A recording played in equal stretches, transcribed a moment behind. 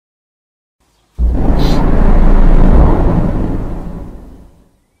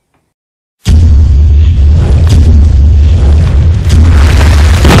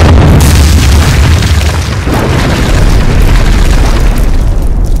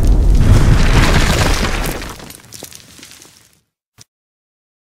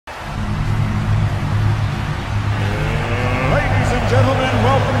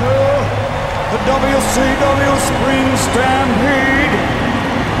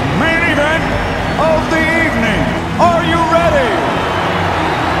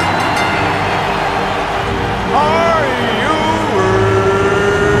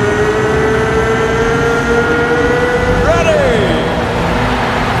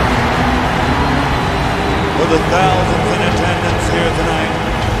the thousands in attendance here tonight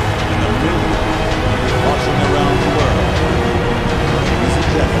and the millions watching around the world. Ladies and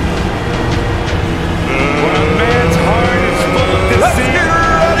gentlemen, when a man's heart is full of deceit,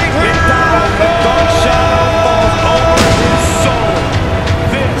 it dies the dark shadow falls over his soul.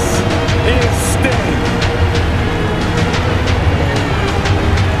 This is Sting.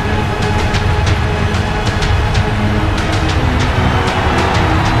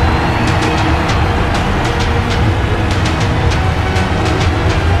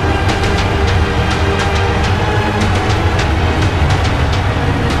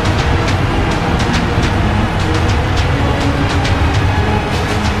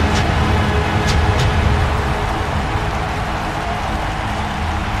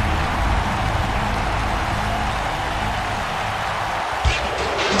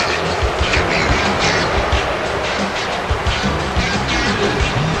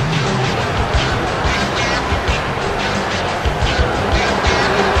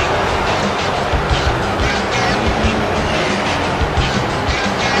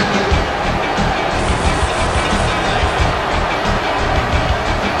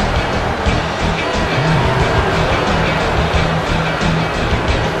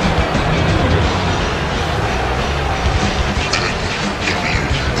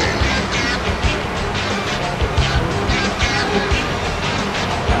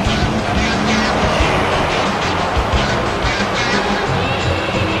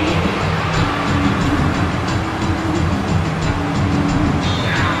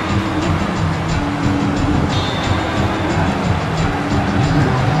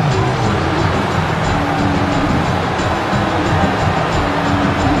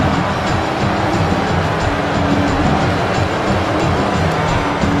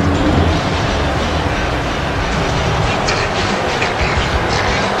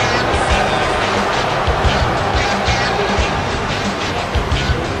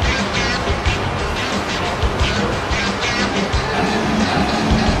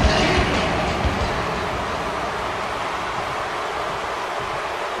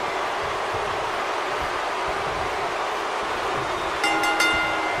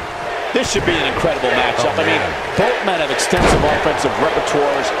 This should be an incredible matchup. I mean, both men have extensive offensive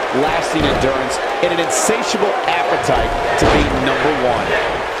repertoires, lasting endurance, and an insatiable appetite to be number one.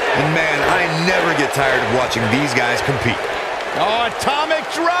 And man, I never get tired of watching these guys compete. Oh, atomic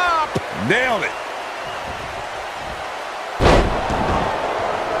drop! Nailed it.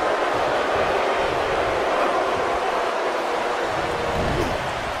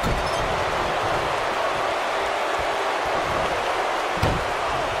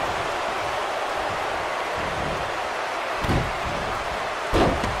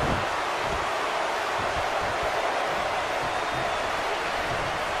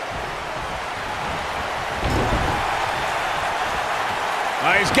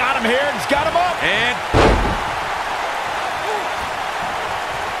 He's got him here. He's got him up. And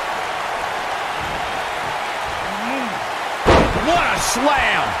what a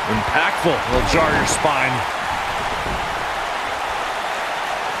slam. Impactful. Will jar your spine.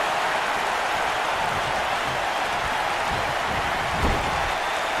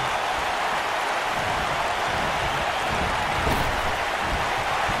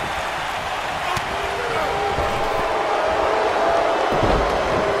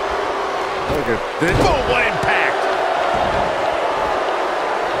 This. Oh, what impact!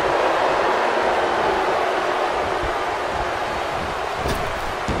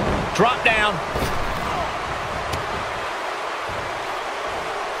 Drop down.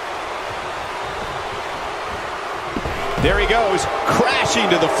 There he goes, crashing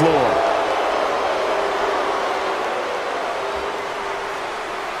to the floor.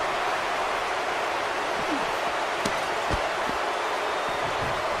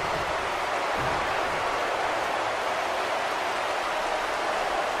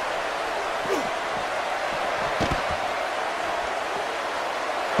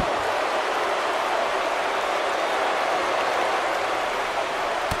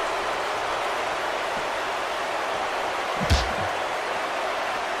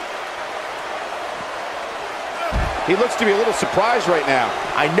 He looks to be a little surprised right now.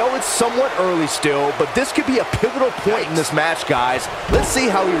 I know it's somewhat early still, but this could be a pivotal point in this match, guys. Let's see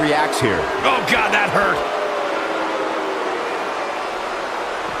how he reacts here. Oh, God, that hurt.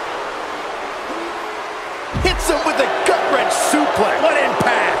 Hits him with a gut-wrench suplex. What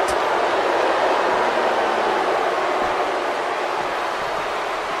impact!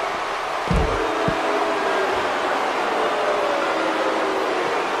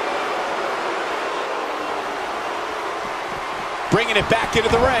 Bringing it back into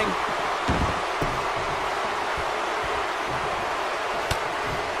the ring.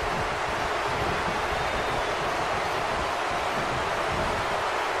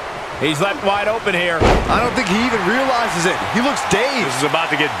 He's left wide open here. I don't think he even realizes it. He looks dazed. This is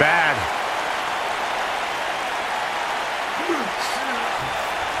about to get bad.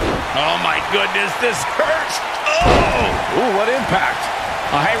 Oh, my goodness, this hurts. Oh! Ooh, what impact.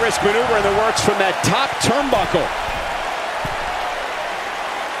 A high-risk maneuver in the works from that top turnbuckle.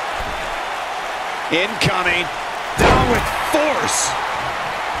 Incoming. Down with force.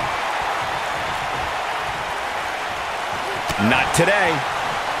 Not today.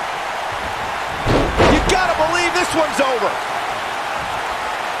 You gotta believe this one's over.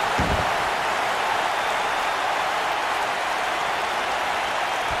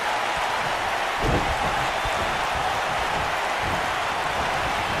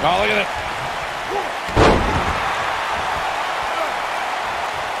 Oh, look at it.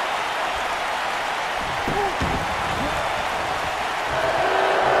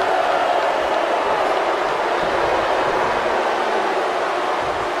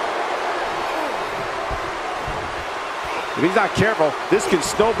 If he's not careful, this can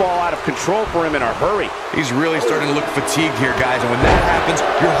snowball out of control for him in a hurry. He's really starting to look fatigued here, guys, and when that happens,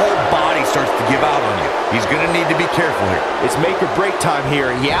 your whole body starts to give out on you. He's going to need to be careful here. It's make or break time here,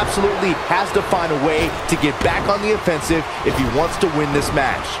 and he absolutely has to find a way to get back on the offensive if he wants to win this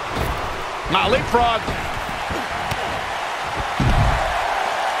match. Now, leapfrog.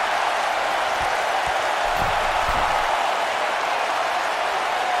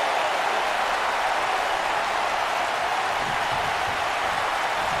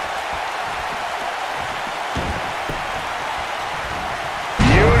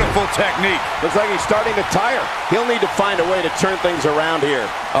 Technique. Looks like he's starting to tire. He'll need to find a way to turn things around here.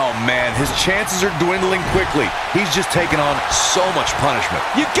 Oh, man, his chances are dwindling quickly. He's just taken on so much punishment.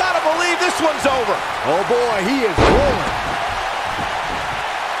 You gotta believe this one's over. Oh, boy, he is rolling.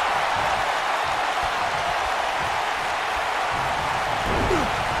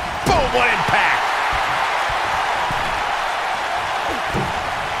 Boom, what impact.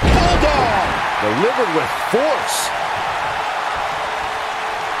 Bulldog. Delivered with force.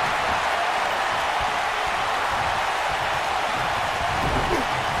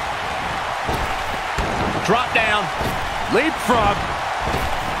 Drop down. Leapfrog.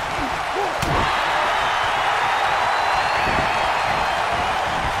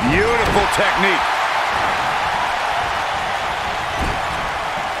 Beautiful technique.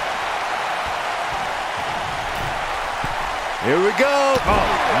 Here we go. Oh,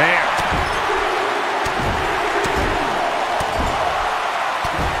 man.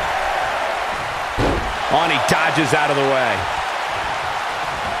 On, he dodges out of the way.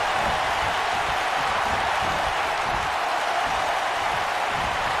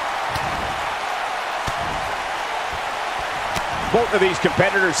 Both of these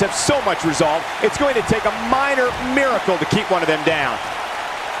competitors have so much resolve, it's going to take a minor miracle to keep one of them down.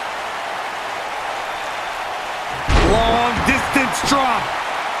 Long distance drop.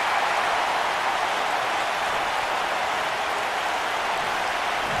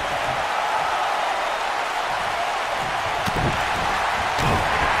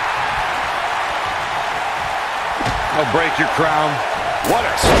 I'll break your crown. What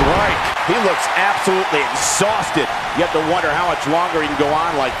a strike. He looks absolutely exhausted. You have to wonder how much longer he can go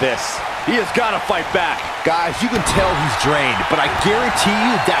on like this. He has got to fight back. Guys, you can tell he's drained, but I guarantee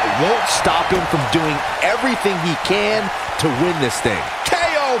you that won't stop him from doing everything he can to win this thing.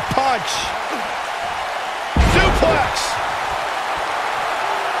 KO punch. Suplex.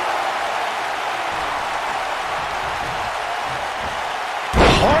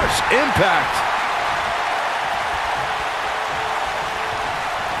 Harsh impact.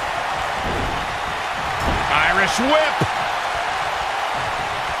 Irish whip.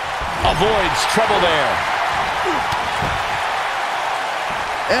 Avoids trouble there.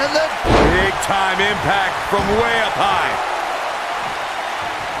 And the Big time impact from way up high.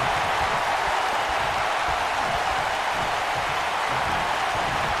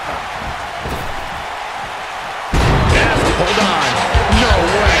 Yes, hold on. No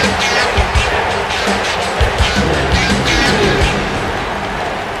way.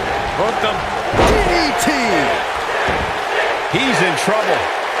 Hooked him. DDT. He's in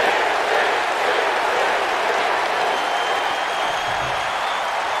trouble.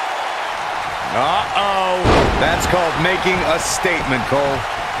 Uh-oh. That's called making a statement, Cole.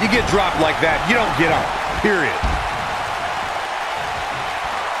 You get dropped like that, you don't get up. Period.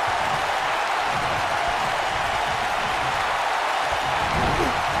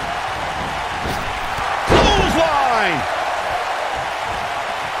 Clothesline.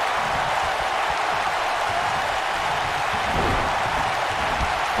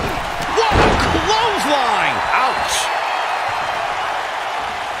 What a clothesline. Ouch.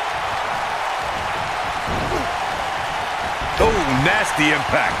 That's the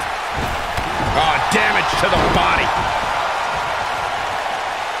impact. Oh, damage to the body.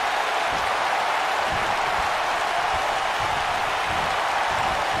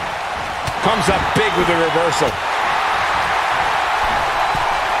 Comes up big with the reversal.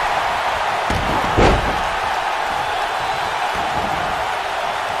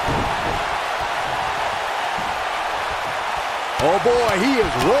 Oh boy, he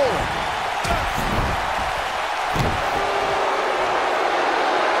is rolling.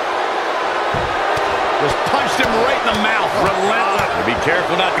 Just punched him right in the mouth. Relentless. Be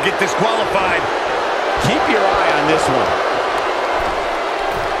careful not to get disqualified. Keep your eye on this one.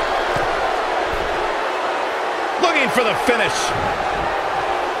 Looking for the finish.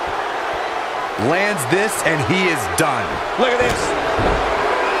 Lands this, and he is done. Look at this.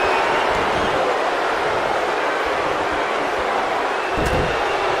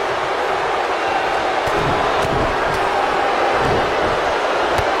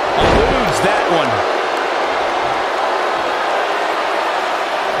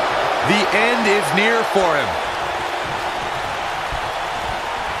 The end is near for him.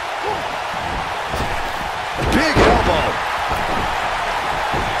 Big elbow.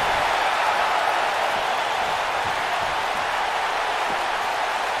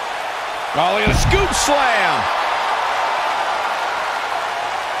 Oh, look at a scoop slam.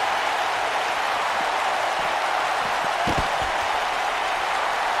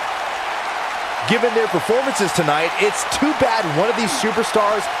 Given their performances tonight, it's too bad one of these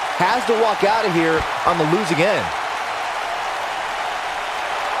superstars has to walk out of here on the losing end.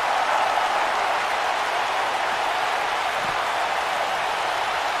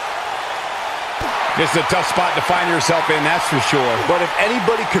 This is a tough spot to find yourself in, that's for sure. But if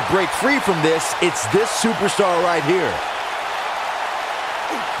anybody could break free from this, it's this superstar right here.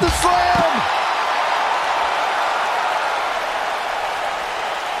 The slam!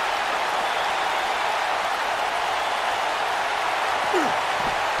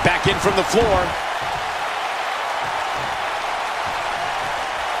 Back in from the floor.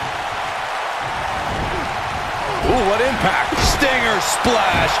 Ooh, what impact. Stinger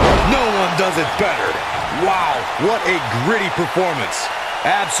splash. No one does it better. Wow, what a gritty performance.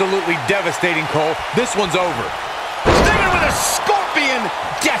 Absolutely devastating, Cole. This one's over. Stinger with a scorpion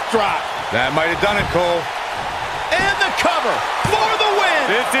death drop. That might have done it, Cole. And the cover for the win.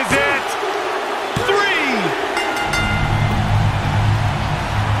 This is it. 3.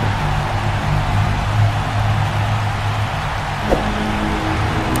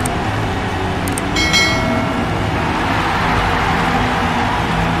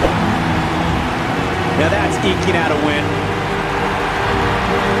 Now that's eking out a win.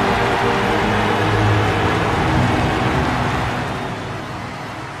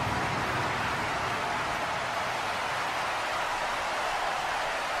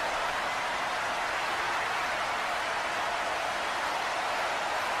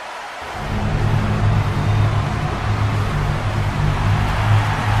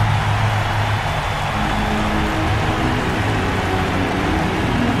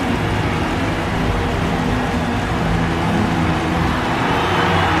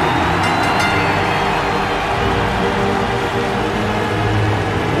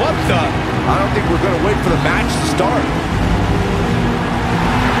 I don't think we're going to wait for the match to start.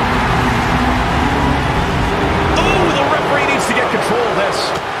 Oh, the referee needs to get control of this.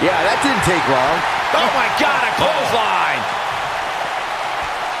 Yeah, that didn't take long. Oh, my God, a clothesline.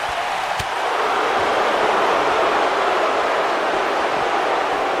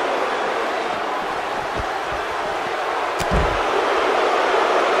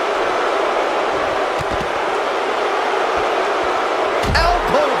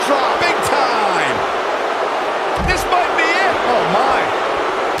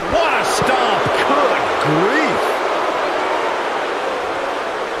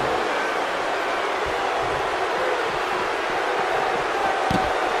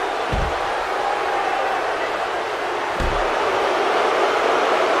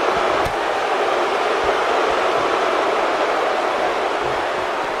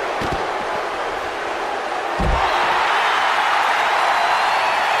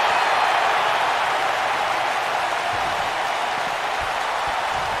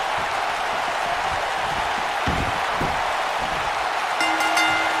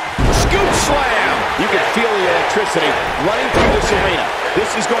 You can feel the electricity running through this arena.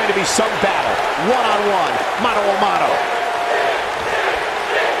 This is going to be some battle. One-on-one, mano-a-mano.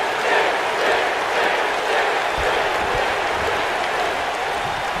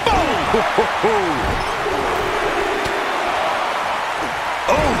 Boom!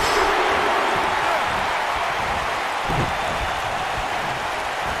 Oof!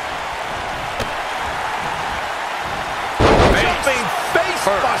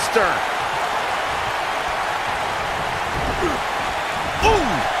 Buster.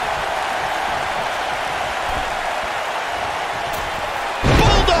 Ooh.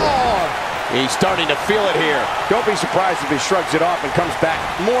 Bulldog. He's starting to feel it here. Don't be surprised if he shrugs it off and comes back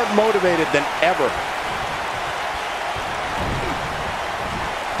more motivated than ever.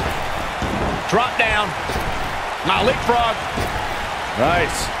 Drop down. Now leapfrog.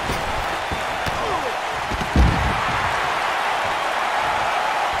 Nice.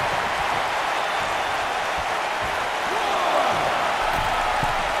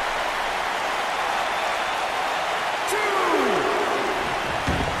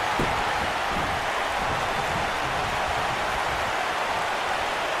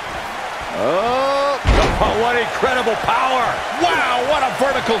 Oh, what incredible power. Wow, what a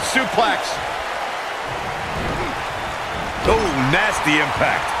vertical suplex. Oh, nasty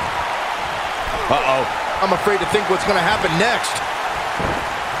impact. Uh-oh. I'm afraid to think what's going to happen next.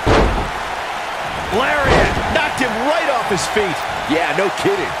 Lariat knocked him right off his feet. Yeah, no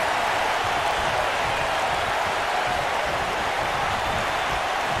kidding.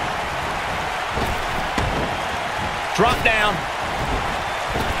 Drop down.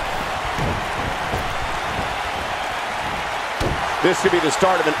 This could be the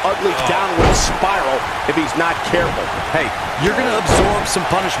start of an ugly downward spiral if he's not careful. Hey, you're going to absorb some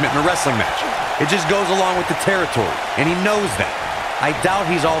punishment in a wrestling match. It just goes along with the territory, and he knows that. I doubt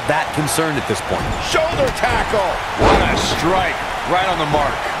he's all that concerned at this point. Shoulder tackle. What a strike. Right on the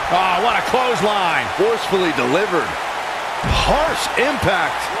mark. Oh, what a clothesline. Forcefully delivered. Harsh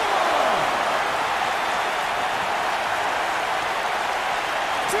impact.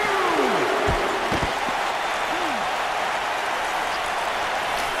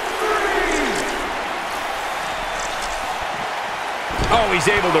 Oh, he's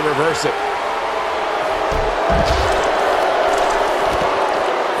able to reverse it.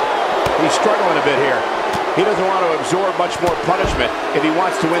 He's struggling a bit here. He doesn't want to absorb much more punishment if he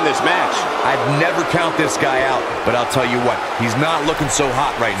wants to win this match. I'd never count this guy out, but I'll tell you what, he's not looking so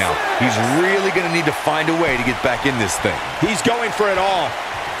hot right now. He's really going to need to find a way to get back in this thing. He's going for it all.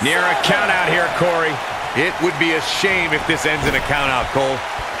 Near a count out here, Corey. It would be a shame if this ends in a count out, Cole.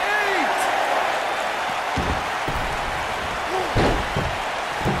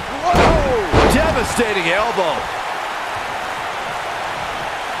 Devastating elbow.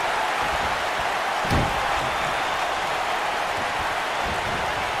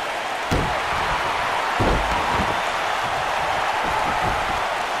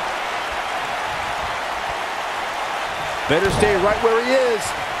 Better stay right where he is.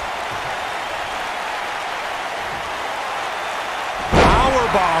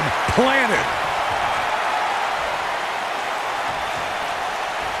 Powerbomb planted.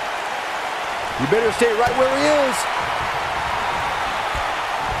 You better stay right where he is.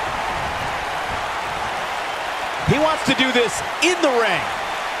 He wants to do this in the ring.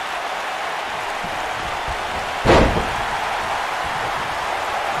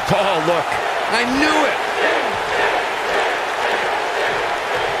 Oh, look. I knew it.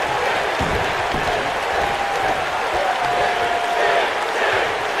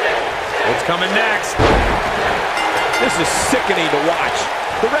 What's coming next? This is sickening to watch.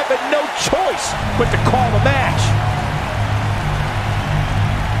 The ref had no choice but to call the match.